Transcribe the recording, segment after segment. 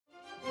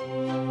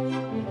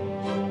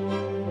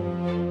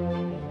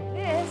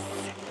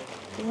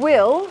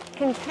will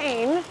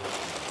contain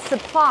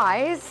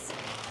supplies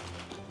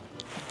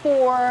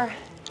for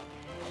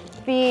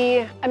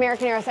the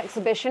American Heiress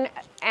exhibition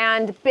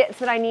and bits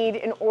that I need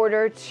in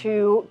order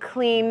to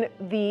clean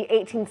the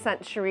 18th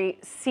century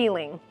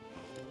ceiling.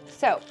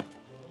 So,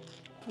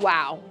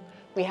 wow,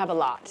 we have a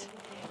lot.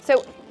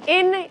 So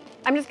I'm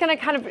just gonna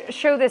kind of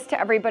show this to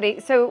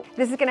everybody. So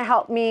this is gonna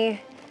help me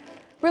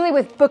really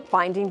with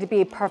bookbinding, to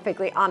be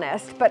perfectly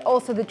honest, but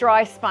also the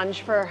dry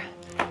sponge for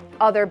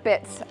other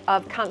bits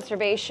of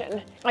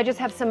conservation. I just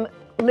have some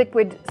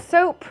liquid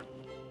soap,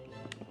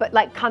 but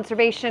like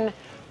conservation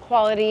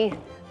quality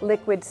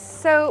liquid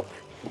soap,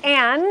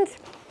 and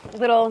a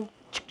little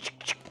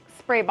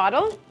spray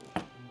bottle.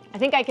 I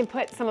think I can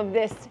put some of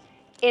this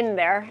in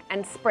there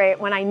and spray it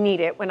when I need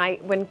it,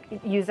 when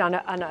used on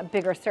a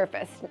bigger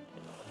surface.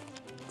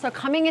 So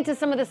coming into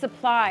some of the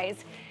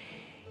supplies,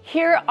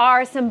 here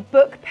are some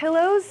book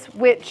pillows,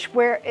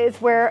 is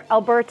where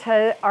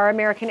Alberta, our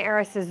American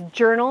Heiress's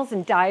journals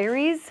and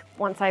diaries,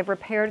 once I've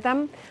repaired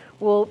them,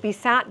 will be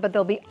sat, but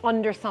they'll be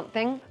under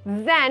something.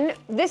 Then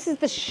this is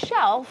the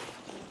shelf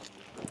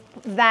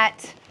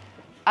that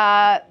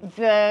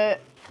the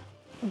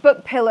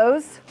book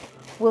pillows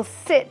will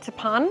sit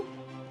upon.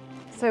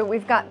 So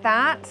we've got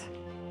that.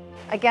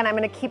 Again, I'm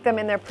going to keep them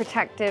in their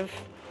protective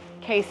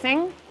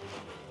casing.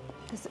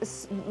 This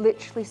is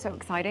literally so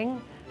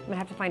exciting. I'm going to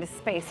have to find a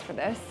space for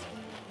this.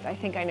 I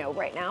think I know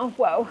right now.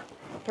 Whoa,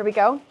 here we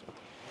go.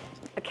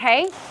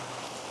 Okay.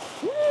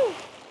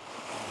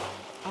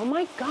 Oh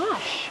my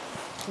gosh.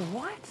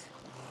 What?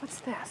 What's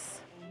this?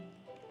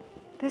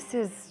 This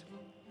is,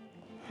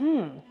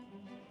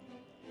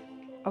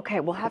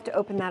 Okay, we'll have to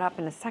open that up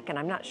in a second.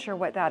 I'm not sure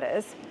what that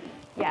is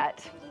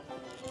yet.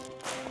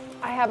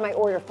 I have my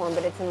order form,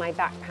 but it's in my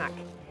backpack.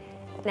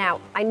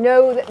 Now, I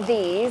know that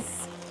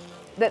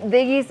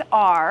these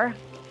are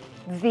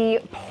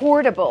the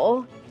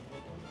portable,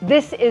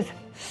 this is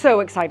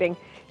so exciting.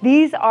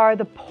 These are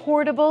the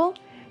portable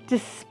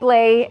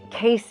display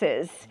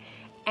cases.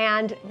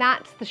 And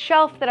that's the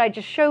shelf that I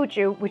just showed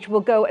you, which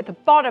will go at the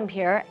bottom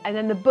here, and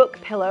then the book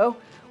pillow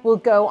will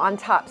go on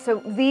top.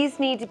 So these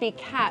need to be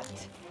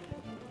kept,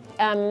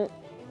 and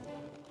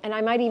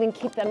I might even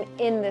keep them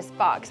in this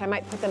box. I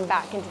might put them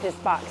back into this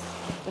box.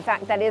 In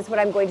fact, that is what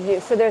I'm going to do.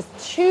 So there's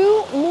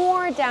 2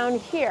 more down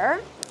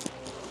here.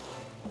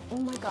 Oh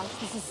my gosh,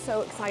 this is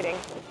so exciting.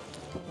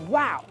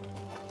 Wow.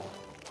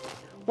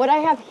 What I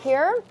have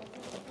here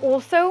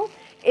also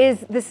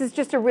is, this is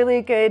just a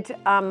really good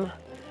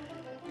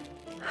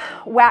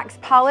wax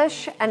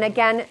polish. And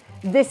again,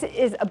 this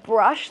is a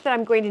brush that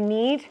I'm going to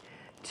need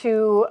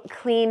to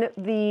clean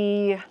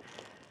the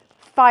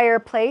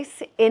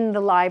fireplace in the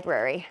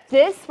library.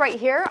 This right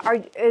here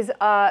is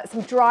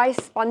some dry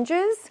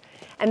sponges,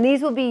 and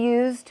these will be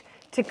used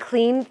to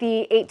clean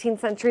the 18th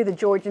century, the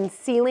Georgian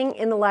ceiling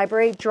in the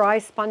library. Dry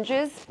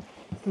sponges.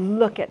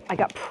 Look at, I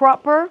got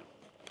proper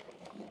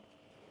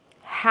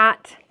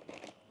hat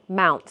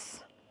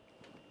mounts.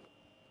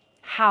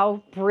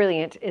 How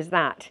brilliant is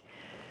that?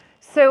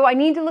 So I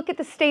need to look at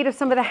the state of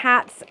some of the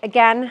hats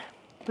again.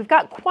 We've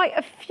got quite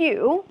a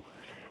few,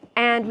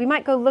 and we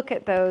might go look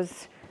at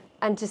those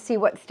and to see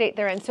what state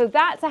they're in. So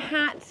that's a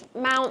hat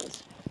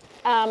mount.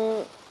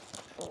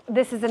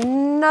 This is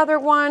another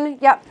one.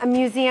 Yep, a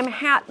museum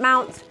hat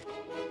mount.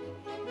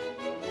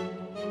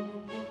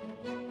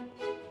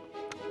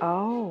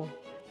 Oh,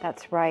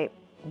 that's right.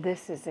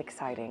 This is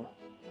exciting.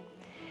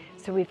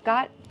 So we've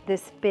got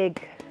this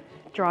big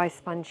dry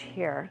sponge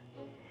here,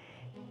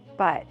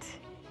 but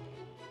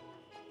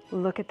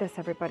look at this,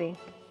 everybody.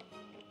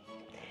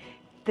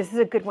 This is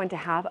a good one to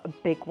have, a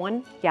big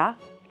one, yeah,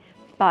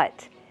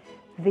 but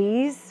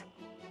these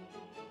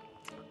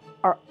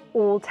are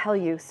all tell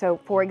you. So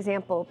for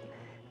example,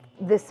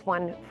 this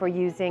one for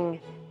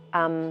using,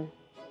 we're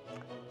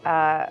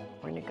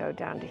gonna go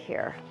down to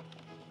here.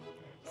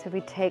 So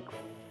we take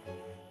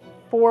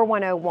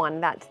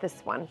 4101, that's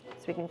this one.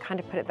 So we can kind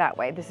of put it that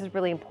way. This is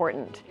really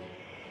important.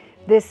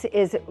 This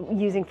is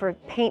using for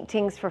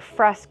paintings, for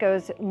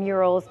frescoes,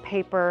 murals,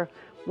 paper,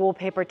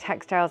 wallpaper,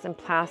 textiles, and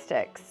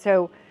plastics.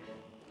 So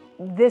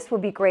this will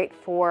be great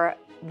for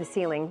the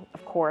ceiling,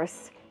 of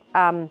course,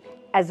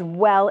 as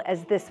well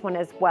as this one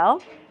as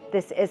well.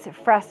 This is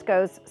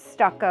frescoes,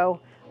 stucco,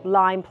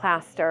 lime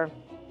plaster.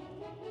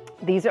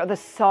 These are the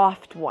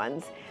soft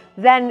ones.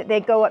 Then they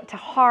go up to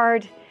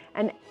hard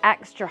and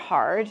extra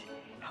hard.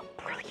 How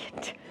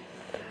brilliant.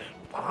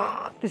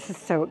 This is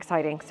so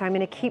exciting. So I'm going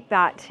to keep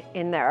that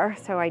in there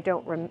so I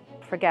don't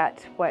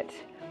forget what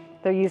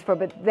they're used for,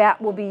 but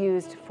that will be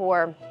used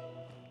for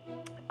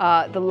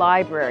the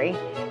library.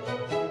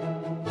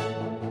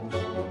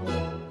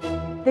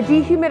 The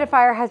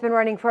dehumidifier has been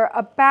running for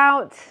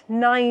about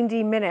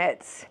 90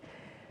 minutes,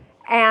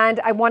 and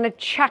I want to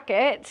check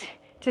it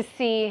to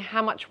see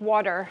how much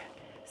water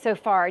so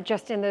far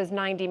just in those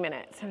 90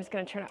 minutes. I'm just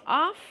going to turn it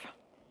off.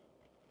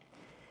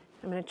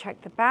 I'm going to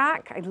check the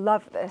back. I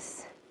love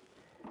this.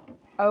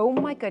 Oh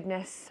my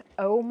goodness.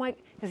 Oh my,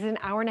 this is an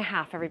hour and a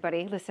half,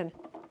 everybody. Listen.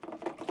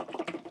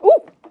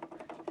 Ooh.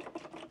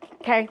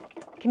 Okay,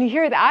 can you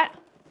hear that?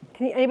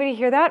 anybody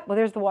hear that? Well,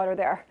 there's the water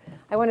there.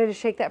 I wanted to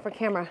shake that for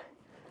camera.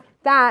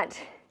 That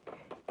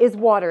is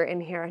water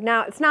in here.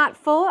 Now, it's not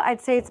full.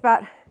 I'd say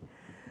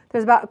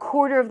there's about a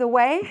quarter of the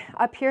way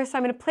up here. So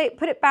I'm going to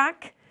put it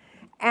back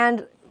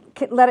and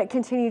let it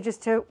continue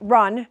just to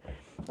run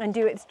and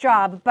do its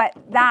job. But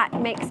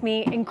that makes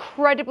me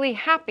incredibly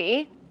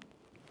happy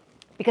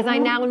because I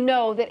now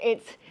know that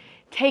it's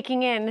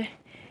taking in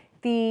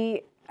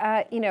the,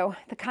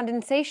 the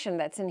condensation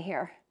that's in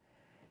here.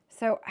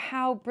 So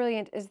how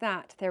brilliant is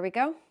that? There we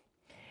go.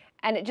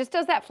 And it just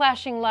does that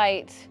flashing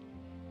light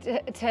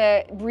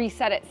to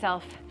reset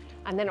itself,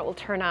 and then it will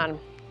turn on.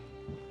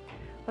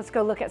 Let's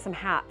go look at some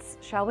hats,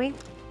 shall we?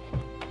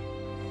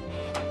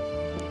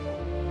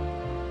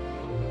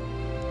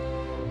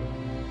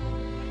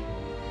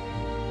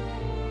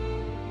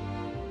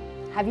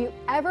 Have you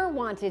ever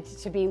wanted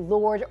to be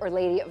Lord or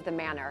Lady of the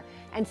Manor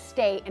and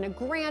stay in a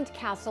grand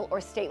castle or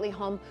stately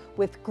home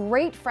with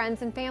great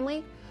friends and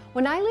family?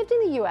 When I lived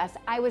in the US,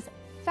 I was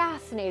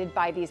fascinated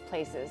by these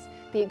places,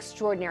 the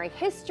extraordinary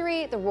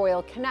history, the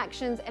royal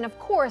connections, and of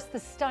course, the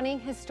stunning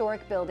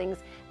historic buildings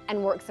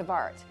and works of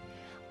art.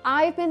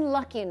 I've been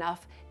lucky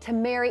enough to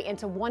marry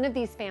into one of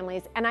these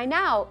families, and I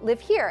now live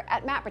here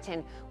at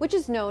Mapperton, which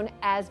is known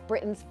as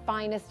Britain's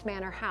finest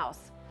manor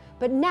house.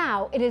 But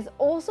now it is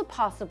also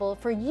possible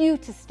for you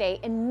to stay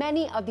in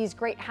many of these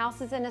great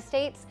houses and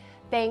estates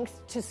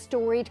thanks to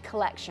Storied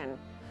Collection.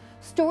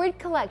 Storied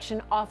Collection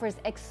offers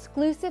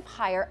exclusive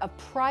hire of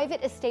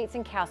private estates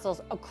and castles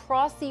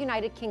across the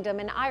United Kingdom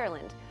and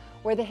Ireland,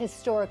 where the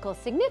historical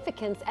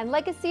significance and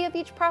legacy of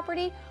each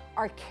property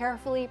are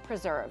carefully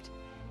preserved.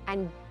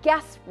 And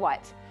guess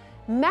what?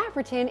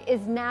 Mapperton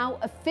is now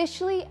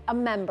officially a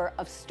member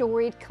of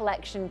Storied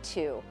Collection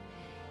too.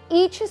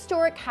 Each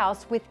historic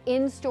house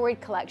within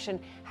Storied Collection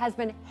has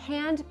been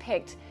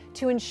hand-picked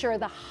to ensure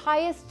the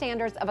highest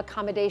standards of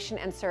accommodation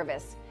and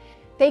service.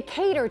 They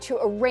cater to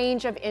a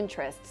range of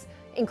interests,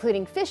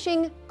 including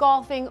fishing,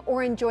 golfing,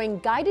 or enjoying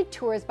guided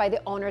tours by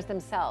the owners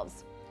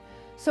themselves.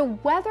 So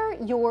whether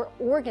you're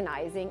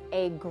organizing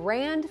a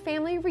grand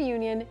family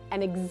reunion,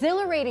 an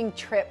exhilarating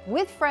trip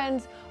with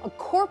friends, a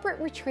corporate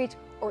retreat,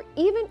 or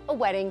even a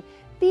wedding,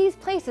 these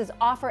places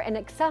offer an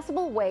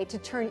accessible way to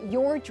turn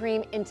your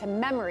dream into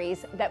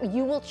memories that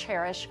you will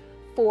cherish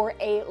for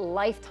a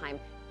lifetime.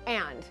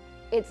 And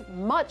it's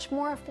much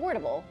more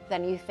affordable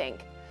than you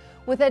think.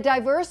 With a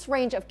diverse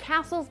range of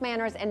castles,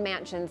 manors, and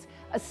mansions,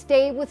 a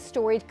stay with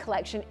Storied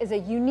Collection is a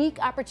unique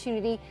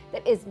opportunity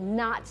that is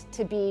not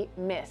to be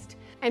missed.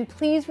 And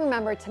please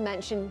remember to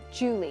mention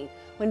Julie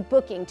when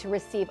booking to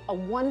receive a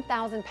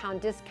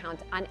 £1,000 discount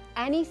on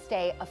any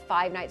stay of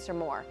 5 nights or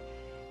more.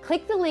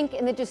 Click the link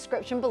in the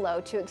description below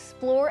to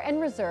explore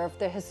and reserve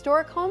the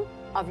historic home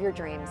of your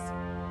dreams.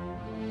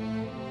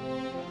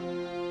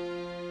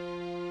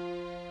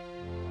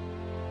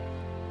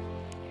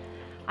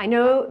 I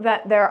know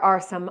that there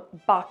are some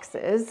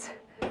boxes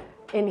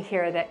in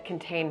here that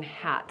contain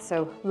hats,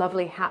 so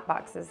lovely hat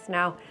boxes.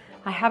 Now,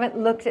 I haven't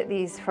looked at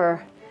these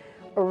for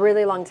a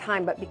really long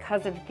time, but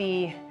because of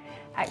the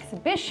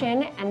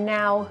exhibition and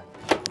now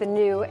the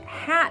new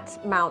hat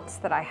mounts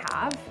that I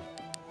have,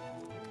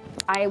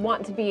 I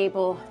want to be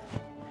able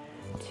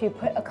to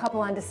put a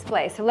couple on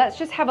display. So let's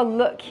just have a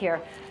look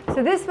here.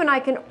 So this one I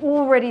can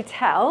already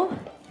tell.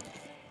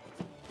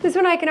 This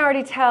one I can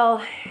already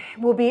tell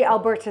will be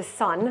Alberta's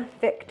son,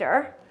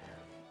 Victor.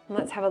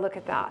 Let's have a look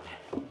at that.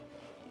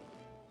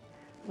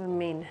 I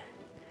mean,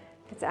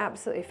 it's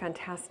absolutely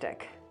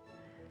fantastic.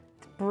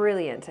 It's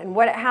brilliant. And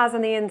what it has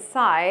on the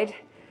inside,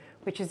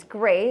 which is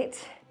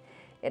great,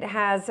 it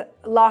has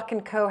Lock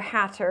 & Co.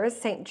 Hatters,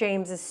 St.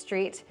 James's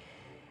Street,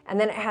 and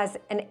then it has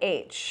an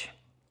H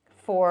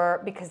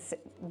because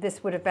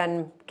this would have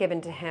been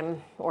given to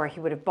him, or he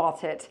would have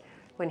bought it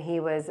when he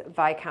was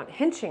Viscount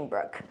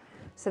Hinchingbrooke.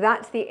 So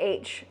that's the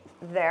H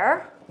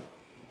there.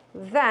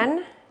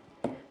 Then,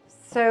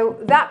 so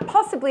that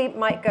possibly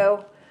might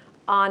go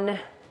on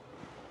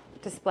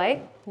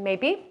display,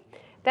 maybe.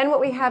 Then what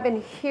we have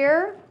in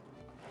here,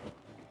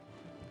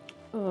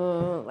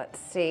 let's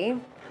see,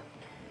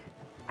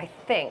 I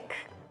think,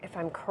 if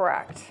I'm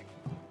correct.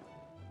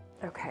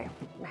 Okay,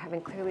 I'm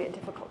having clearly a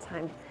difficult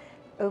time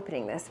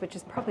opening this, which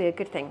is probably a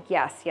good thing.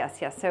 Yes, yes,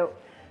 yes. So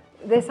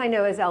this I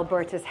know is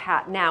Alberta's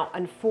hat. Now,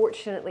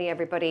 unfortunately,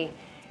 everybody,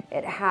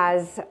 it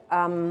has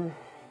a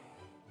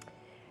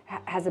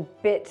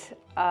bit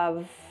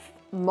of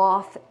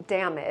moth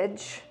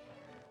damage,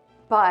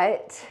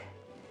 but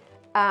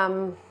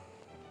I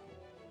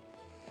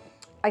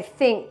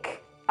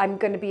think I'm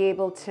going to be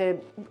able to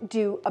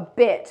do a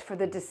bit for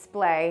the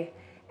display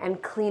and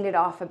clean it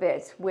off a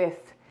bit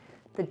with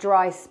the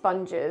dry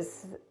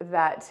sponges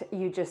that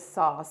you just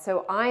saw.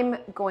 So I'm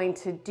going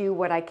to do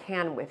what I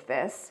can with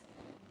this.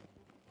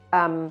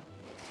 And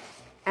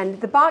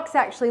the box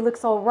actually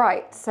looks all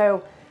right.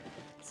 So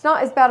it's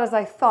not as bad as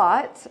I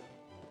thought.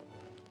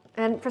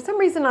 And for some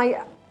reason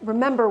I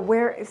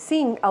remember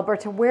seeing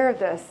Alberta wear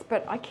this,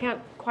 but I can't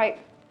quite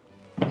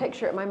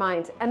picture it in my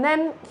mind. And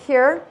then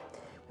here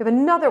We have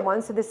another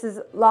one. So this is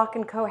Lock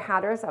 & Co.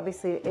 Hatters.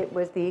 Obviously, it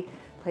was the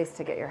place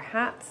to get your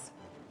hats.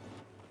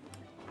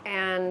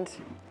 And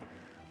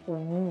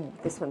ooh,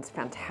 this one's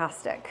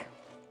fantastic.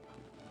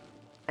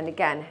 And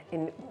again,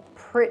 in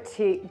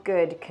pretty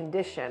good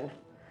condition.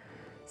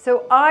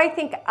 So I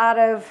think out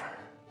of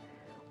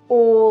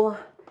all,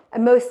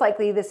 and most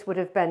likely this would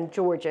have been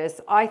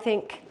George's, I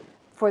think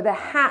for the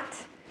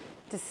hat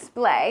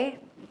display,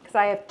 because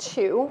I have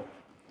two,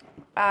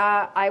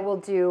 I will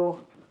do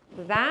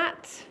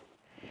that.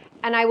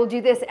 And I will do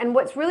this. And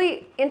what's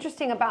really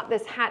interesting about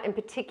this hat in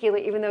particular,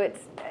 even though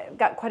it's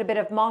got quite a bit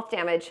of moth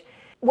damage,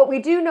 what we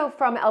do know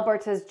from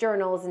Alberta's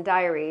journals and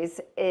diaries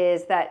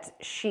is that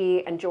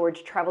she and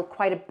George traveled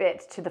quite a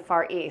bit to the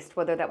Far East,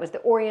 whether that was the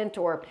Orient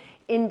or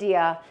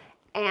India,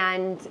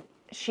 and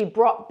she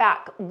brought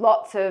back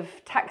lots of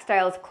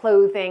textiles,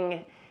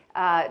 clothing,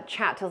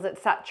 chattels,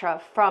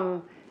 etc.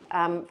 from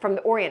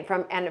the Orient,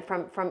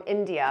 from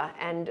India.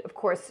 And of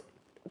course,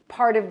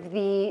 part of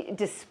the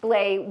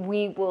display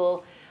we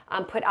will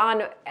put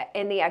on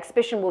in the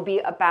exhibition will be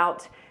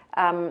about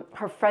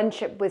her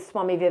friendship with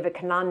Swami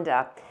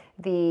Vivekananda,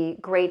 the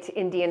great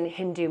Indian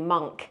Hindu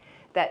monk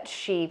that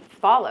she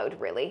followed,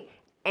 really.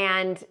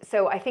 And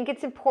so I think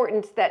it's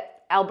important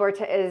that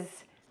Alberta is,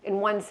 in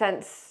one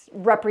sense,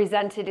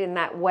 represented in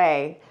that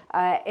way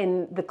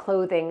in the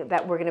clothing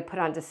that we're going to put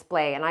on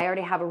display. And I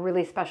already have a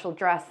really special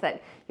dress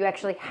that you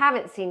actually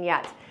haven't seen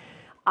yet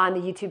on the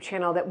YouTube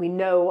channel that we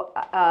know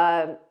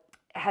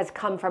has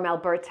come from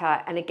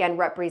Alberta, and again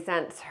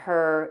represents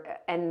her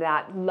and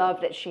that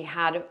love that she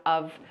had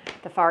of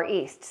the Far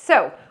East.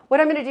 So what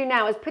I'm going to do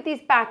now is put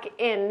these back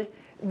in.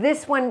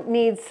 This one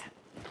needs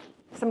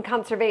some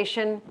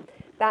conservation,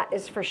 that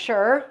is for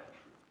sure.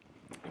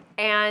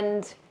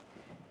 And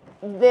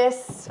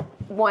this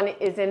one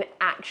is in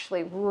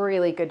actually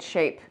really good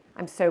shape.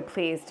 I'm so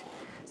pleased.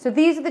 So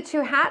these are the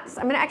two hats.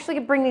 I'm going to actually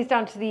bring these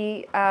down to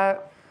the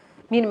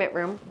muniment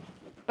room,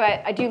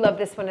 but I do love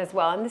this one as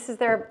well. And this is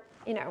their,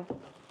 you know,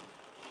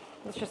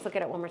 let's just look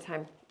at it one more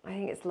time. I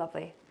think it's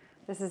lovely.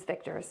 This is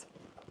Victor's.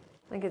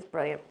 I think it's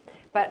brilliant.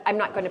 But I'm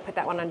not going to put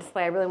that one on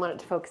display. I really want it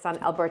to focus on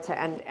Alberta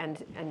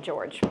and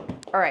George.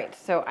 All right,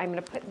 so I'm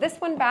going to put this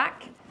one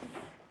back,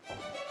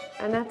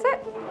 and that's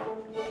it.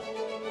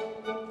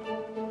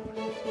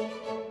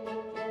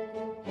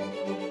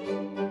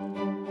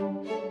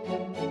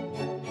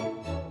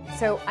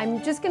 So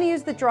I'm just going to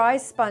use the dry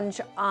sponge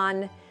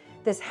on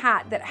this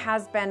hat that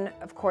has been,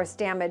 of course,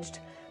 damaged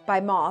by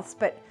moths,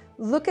 but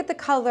look at the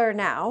color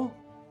now,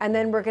 and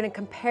then we're going to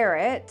compare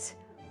it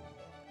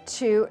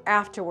to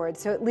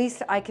afterwards. So at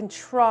least I can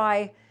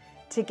try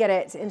to get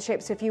it in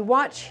shape. So if you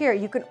watch here,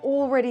 you can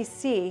already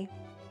see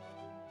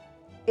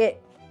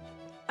it.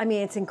 I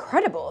mean, it's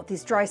incredible.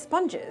 These dry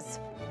sponges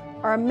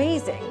are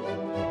amazing.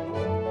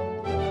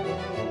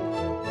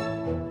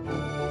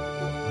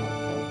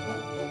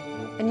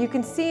 And you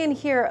can see in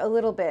here a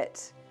little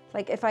bit,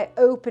 like if I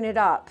open it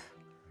up,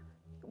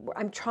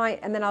 I'm trying,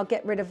 and then I'll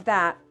get rid of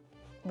that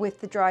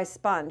with the dry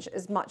sponge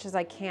as much as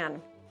I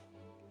can.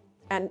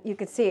 And you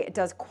can see it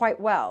does quite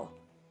well.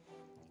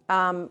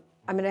 I'm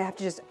gonna have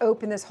to just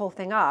open this whole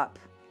thing up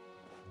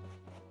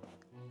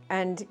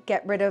and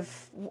get rid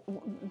of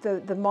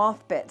the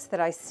moth bits that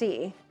I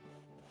see.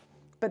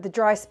 But the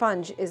dry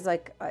sponge is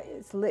like,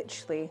 it's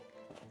literally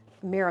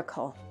a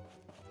miracle.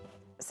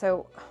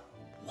 So,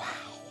 wow,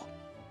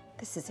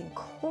 this is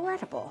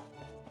incredible.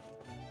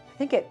 I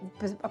think it,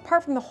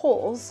 apart from the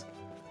holes,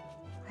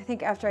 I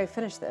think after I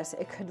finish this,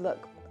 it could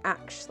look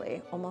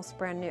actually almost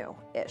brand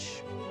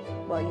new-ish.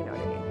 Well, you know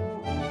what I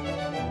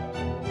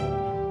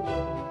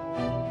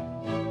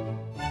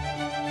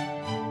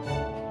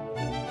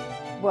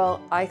mean. Well,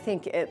 I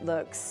think it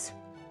looks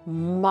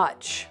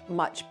much,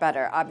 much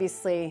better.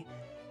 Obviously,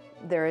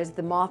 there is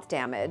the moth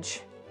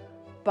damage,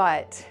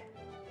 but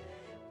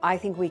I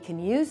think we can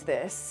use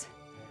this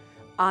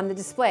on the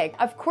display.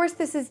 Of course,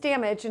 this is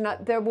damaged, and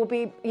there will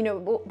be, you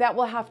know, that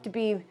will have to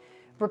be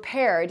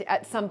repaired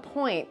at some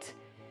point,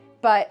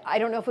 but I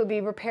don't know if it would be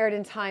repaired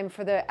in time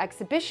for the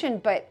exhibition,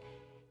 but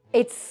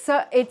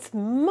it's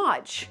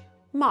much,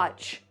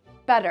 much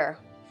better.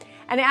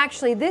 And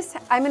actually this,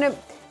 I'm gonna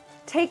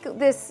take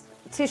this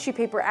tissue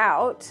paper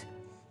out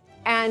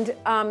and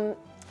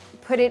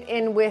put it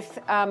in with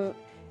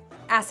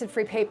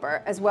acid-free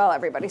paper as well,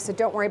 everybody, so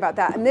don't worry about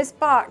that. And this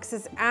box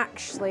is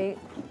actually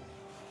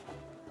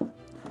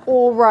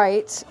all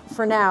right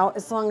for now,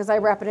 as long as I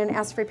wrap it in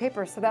acid-free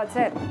paper. So that's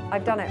it,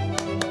 I've done it.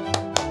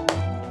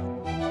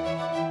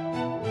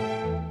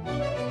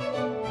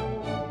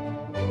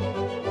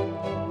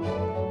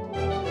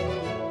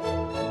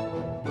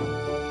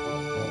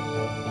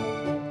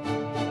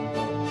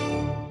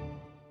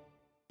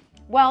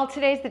 Well,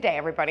 today's the day,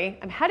 everybody.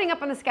 I'm heading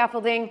up on the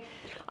scaffolding.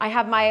 I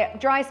have my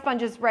dry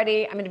sponges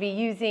ready. I'm going to be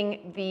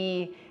using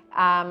the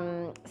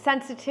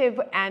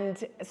sensitive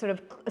and sort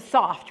of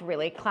soft,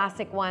 really,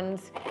 classic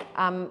ones,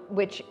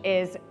 which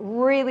is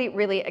really,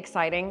 really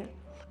exciting.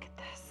 Look at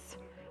this.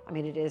 I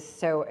mean, it is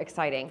so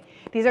exciting.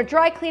 These are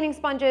dry cleaning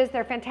sponges.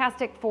 They're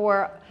fantastic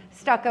for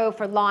stucco,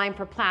 for lime,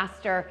 for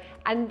plaster,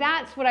 And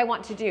that's what I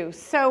want to do.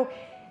 So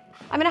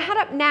I'm gonna head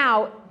up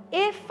now.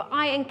 If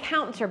I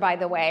encounter, by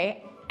the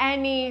way,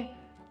 any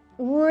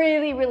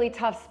really, really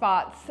tough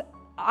spots,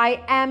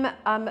 I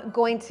am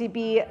going to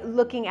be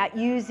looking at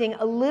using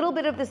a little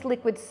bit of this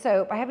liquid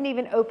soap. I haven't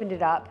even opened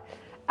it up.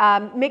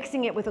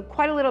 Mixing it with a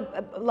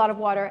lot of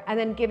water and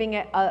then giving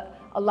it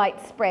a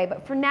light spray.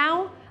 But for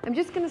now, I'm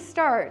just gonna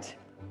start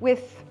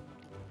with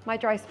my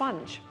dry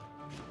sponge.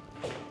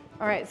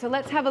 All right, so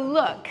let's have a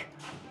look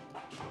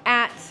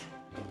at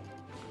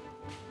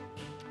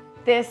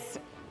this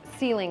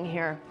ceiling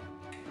here.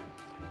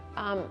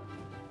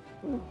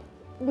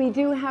 We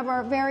do have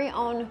our very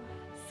own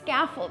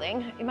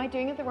scaffolding. Am I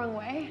doing it the wrong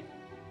way?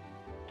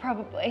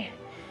 Probably.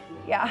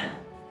 Yeah,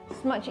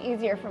 it's much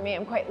easier for me.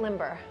 I'm quite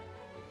limber.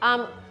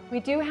 We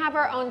do have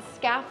our own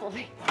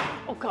scaffolding.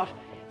 Oh God,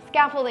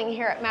 scaffolding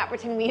here at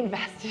Mapperton. We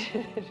invested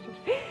in it.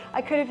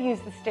 I could have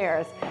used the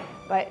stairs,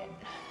 but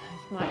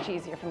it's much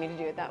easier for me to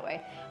do it that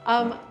way.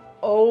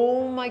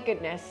 Oh my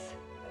goodness.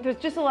 There's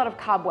just a lot of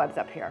cobwebs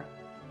up here.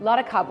 A lot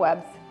of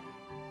cobwebs.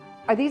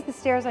 Are these the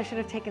stairs I should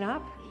have taken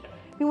up?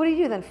 I mean, what do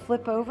you do then?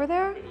 Flip over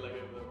there?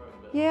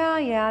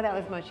 Yeah, that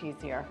was much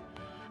easier.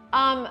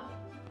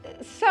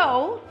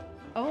 So,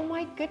 oh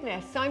my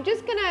goodness. So I'm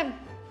just gonna,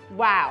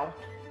 wow.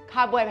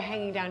 Cobweb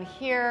hanging down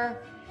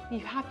here. You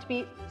have to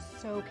be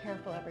so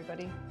careful,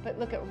 everybody. But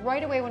look at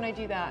right away when I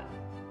do that,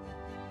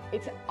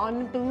 it's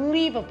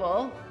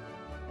unbelievable.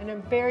 And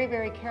I'm very,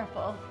 very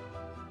careful.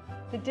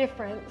 The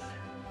difference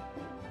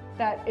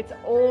that it's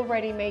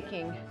already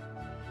making.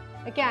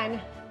 Again,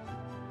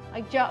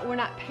 we're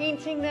not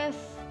painting this,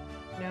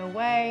 no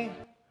way.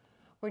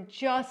 We're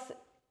just,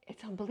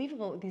 it's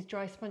unbelievable what these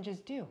dry sponges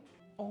do.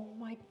 Oh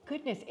my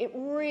goodness, it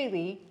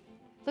really,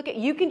 look at,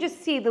 you can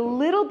just see the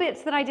little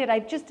bits that I did.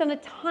 I've just done a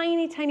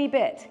tiny, tiny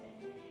bit.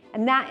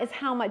 And that is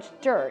how much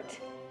dirt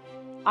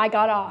I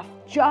got off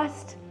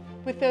just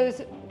with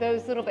those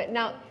little bits.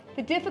 Now,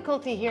 the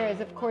difficulty here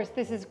is, of course,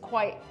 this is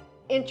quite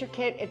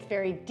intricate. It's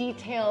very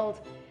detailed.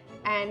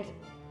 And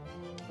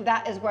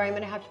that is where I'm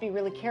gonna have to be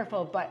really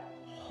careful. But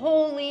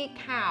holy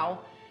cow,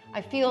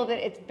 I feel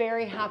that it's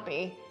very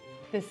happy.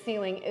 This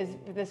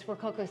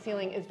Rococo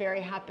ceiling is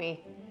very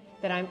happy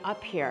that I'm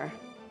up here.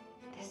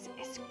 This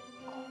is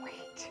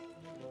great.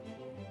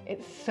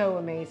 It's so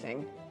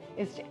amazing.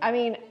 I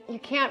mean, you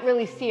can't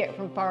really see it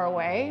from far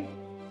away,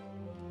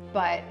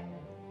 but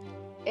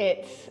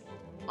it's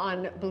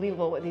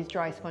unbelievable what these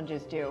dry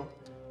sponges do.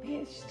 I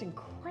mean, it's just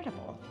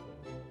incredible.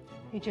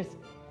 You just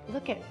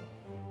look at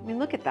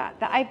that.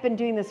 I've been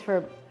doing this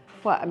for,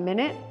 what, a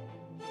minute?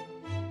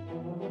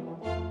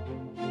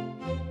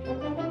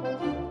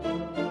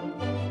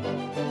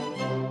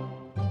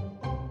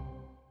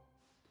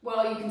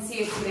 Well, you can see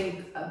it's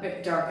getting a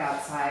bit dark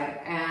outside,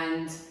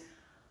 and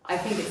I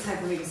think it's time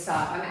for me to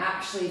stop. I'm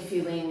actually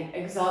feeling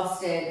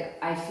exhausted.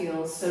 I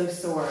feel so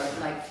sore,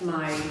 like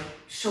my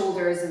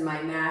shoulders and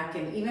my neck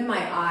and even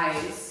my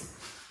eyes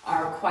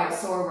are quite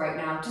sore right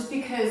now, just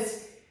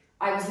because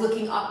I was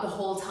looking up the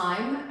whole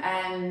time,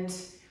 and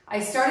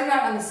I started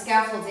out on the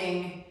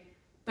scaffolding,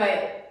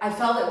 but I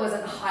felt it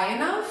wasn't high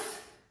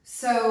enough.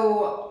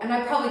 So, and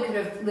I probably could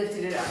have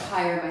lifted it up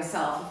higher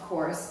myself, of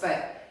course,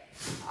 but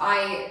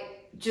I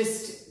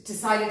just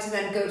decided to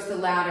then go to the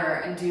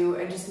ladder and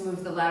just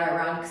move the ladder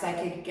around because I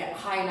could get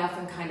high enough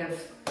and kind of,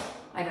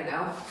 I don't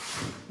know.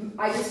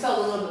 I just felt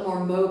a little bit more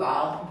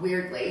mobile,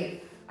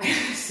 weirdly. I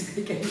just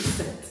getting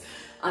sit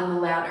on the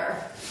ladder.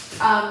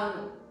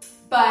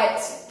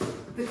 But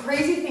the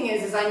crazy thing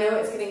is I know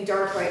it's getting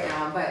dark right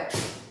now, but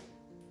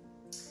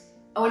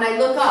when I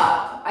look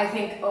up, I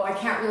think, oh, I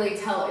can't really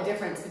tell a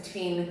difference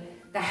between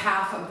the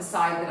half of the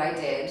side that I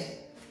did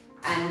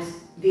and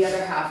the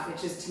other half,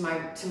 which is to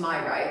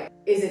my right,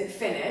 isn't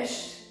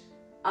finished,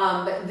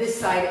 but this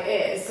side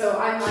is. So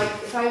I'm like,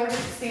 if I were to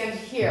stand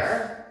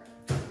here,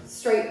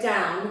 straight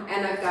down,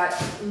 and I've got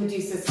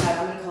Medusa's head,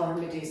 I'm gonna call her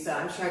Medusa,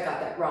 I'm sure I got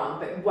that wrong,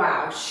 but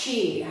wow,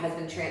 she has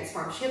been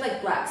transformed. She had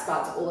like black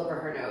spots all over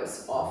her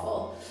nose,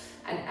 awful,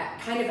 and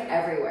kind of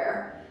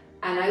everywhere.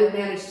 And I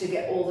managed to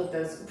get all of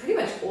those, pretty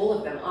much all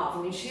of them off.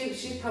 I mean, she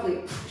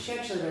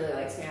actually really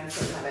likes me, I'm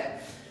sure of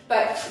it.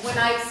 But when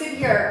I sit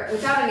here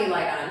without any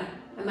light on,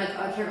 I'm like,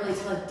 oh, I can't really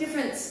tell a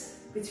difference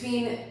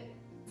between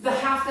the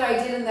half that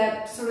I did and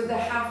that sort of the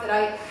half that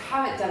I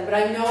haven't done. But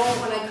I know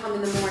when I come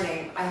in the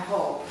morning, I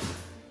hope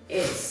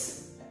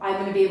I'm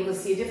gonna be able to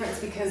see a difference,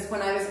 because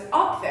when I was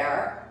up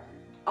there,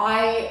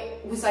 I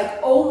was like,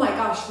 oh my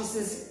gosh, this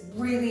is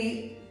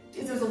really,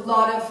 there's a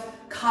lot of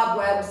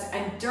cobwebs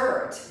and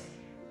dirt.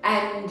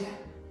 And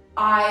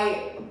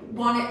I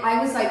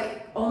was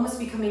like almost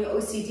becoming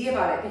OCD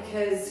about it,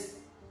 because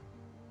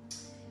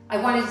I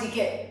wanted to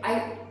get,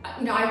 I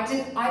don't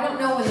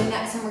know when the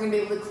next time we're gonna be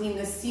able to clean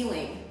this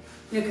ceiling,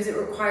 because it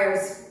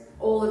requires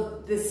all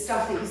of this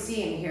stuff that you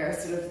see in here,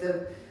 sort of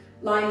the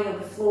lining of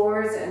the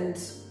floors and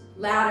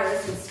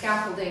ladders and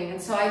scaffolding.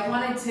 And so I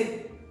wanted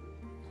to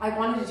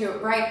do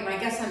it right. And I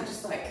guess I'm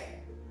just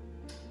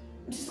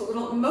a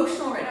little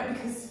emotional right now,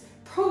 because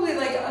probably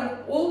like out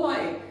of all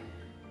my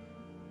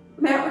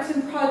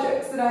Mapperton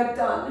projects that I've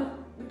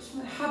done, which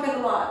happened a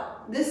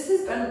lot. This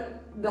has been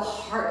the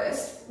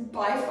hardest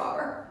by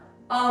far.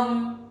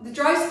 The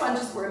dry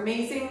sponges were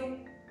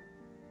amazing.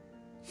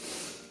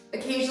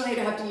 Occasionally I'd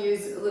have to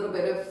use a little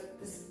bit of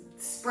this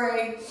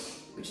spray,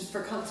 which is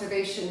for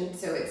conservation,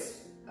 so it's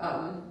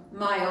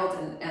mild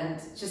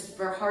and just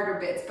for harder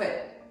bits,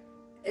 but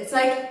it's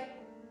like,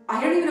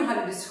 I don't even know how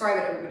to describe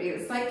it, everybody.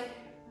 It's like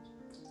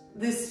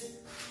this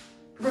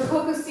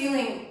Rococo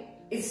ceiling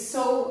is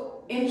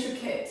so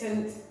intricate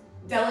and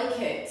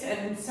delicate,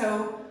 and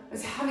so I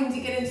was having to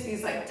get into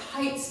these like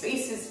tight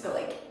spaces for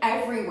like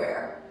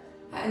everywhere,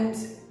 and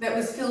that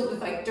was filled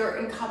with like dirt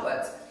and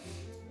cobwebs,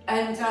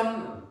 and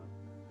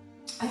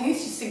I think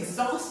it's just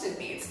exhausted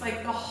me. It's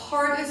like the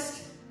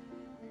hardest,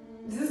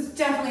 this is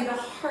definitely the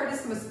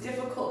hardest, most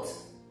difficult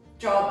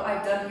job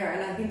I've done here,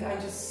 and I think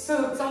I'm just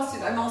so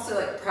exhausted. I'm also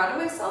like proud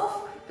of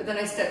myself, but then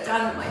I step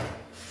down and I'm like,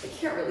 I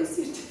can't really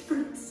see a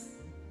difference.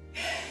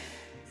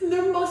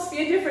 There must be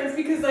a difference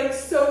because like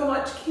so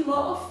much came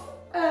off,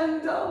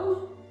 and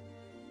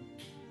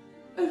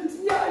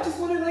yeah, I just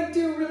want to like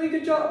do a really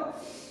good job.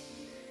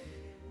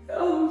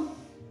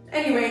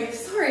 Anyway,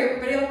 sorry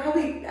everybody, I'll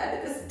probably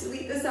edit this,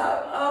 delete this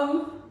out,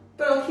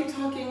 but I'll keep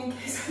talking in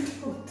case I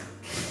don't.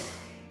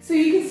 So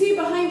you can see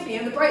behind me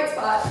in the bright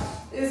spot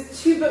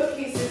is 2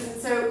 bookcases,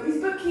 and so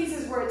these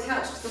bookcases were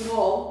attached to the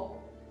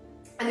wall,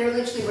 and they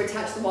literally were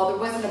attached to the wall. There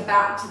wasn't a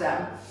back to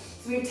them.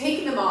 So we've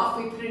taken them off,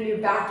 we put a new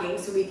backing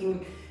so we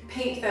can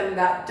paint them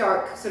that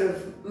dark sort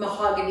of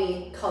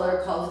mahogany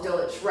color called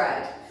Dulwich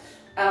Red.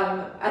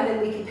 And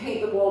then we can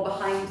paint the wall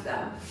behind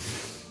them.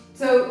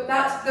 So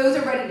those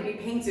are ready to be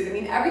painted. I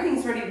mean,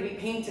 everything's ready to be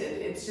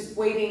painted. It's just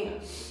waiting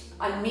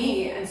on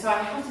me. And so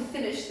I have to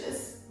finish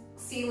this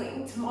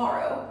ceiling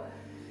tomorrow.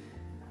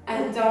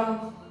 And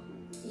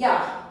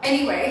yeah,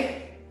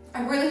 anyway,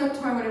 I really hope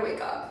tomorrow when I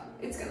wake up,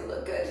 it's gonna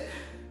look good.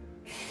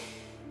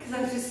 Because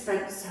I've just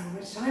spent so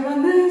much time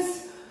on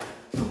this.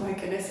 Oh my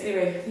goodness.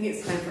 Anyway, I think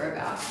it's time for a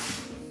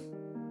bath.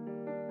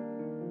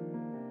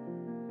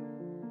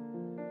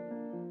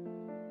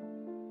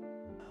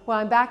 Well,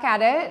 I'm back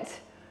at it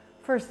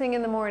first thing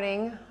in the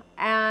morning,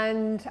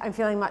 and I'm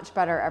feeling much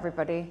better,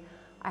 everybody.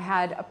 I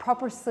had a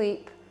proper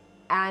sleep,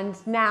 and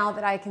now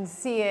that I can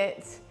see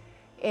it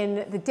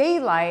in the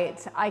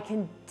daylight, I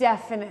can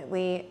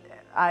definitely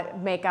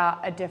make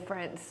a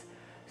difference.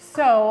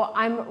 So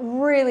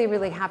I'm really,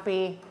 really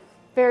happy,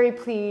 very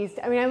pleased.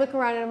 I mean, I look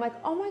around and I'm like,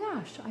 oh my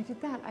gosh, I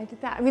did that, I did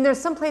that. I mean, there's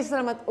some places that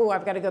I'm like, oh,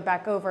 I've got to go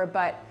back over,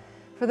 but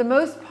for the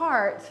most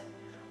part,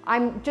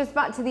 I'm just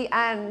about to the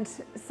end.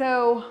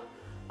 So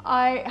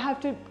I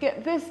have to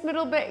get this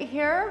middle bit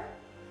here,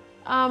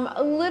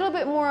 a little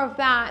bit more of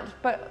that,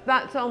 but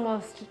that's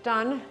almost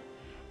done.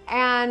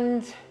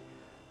 And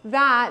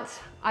that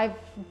I've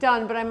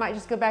done, but I might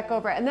just go back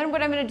over it. And then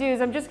what I'm gonna do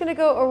is I'm just gonna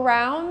go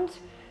around,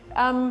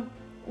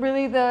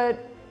 really the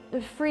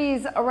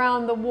frieze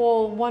around the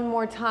wall one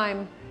more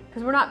time,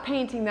 because we're not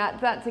painting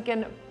that. That's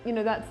again, you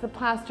know, that's the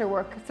plaster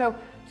work. So I'm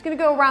just gonna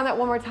go around that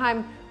one more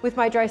time with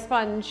my dry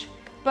sponge.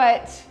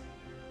 But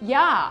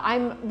yeah,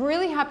 I'm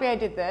really happy I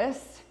did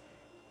this.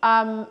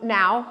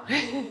 Now,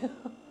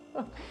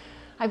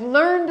 I've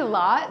learned a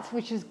lot,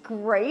 which is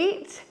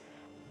great.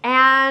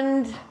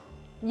 And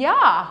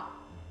yeah,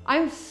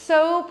 I'm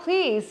so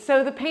pleased.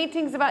 So the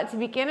painting's about to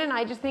begin, and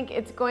I just think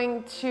it's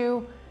going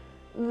to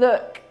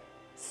look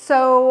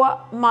so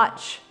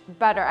much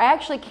better. I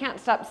actually can't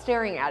stop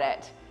staring at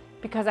it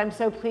because I'm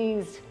so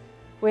pleased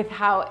with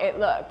how it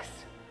looks.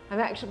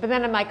 But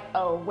then I'm like,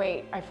 oh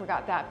wait, I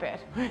forgot that bit.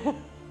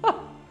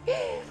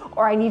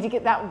 Or I need to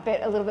get that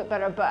bit a little bit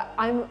better, but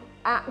I'm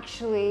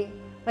actually,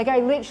 like, I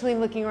literally am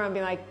looking around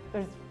being like,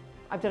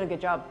 I've done a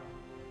good job.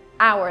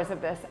 Hours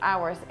of this,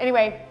 hours.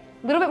 Anyway,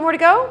 a little bit more to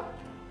go,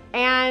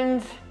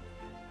 and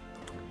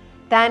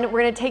then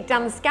we're gonna take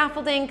down the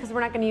scaffolding because we're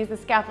not gonna use the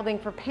scaffolding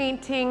for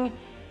painting,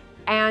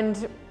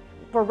 and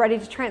we're ready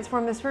to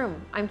transform this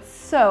room. I'm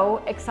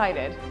so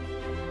excited.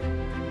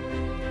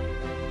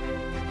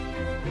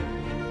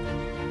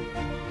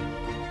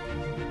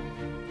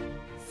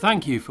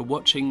 Thank you for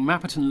watching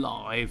Mapperton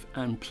Live,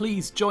 and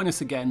please join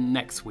us again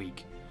next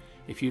week.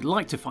 If you'd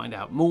like to find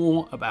out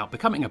more about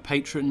becoming a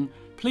patron,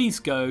 please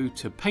go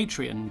to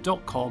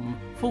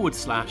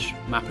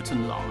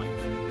patreon.com/Mapperton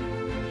Live.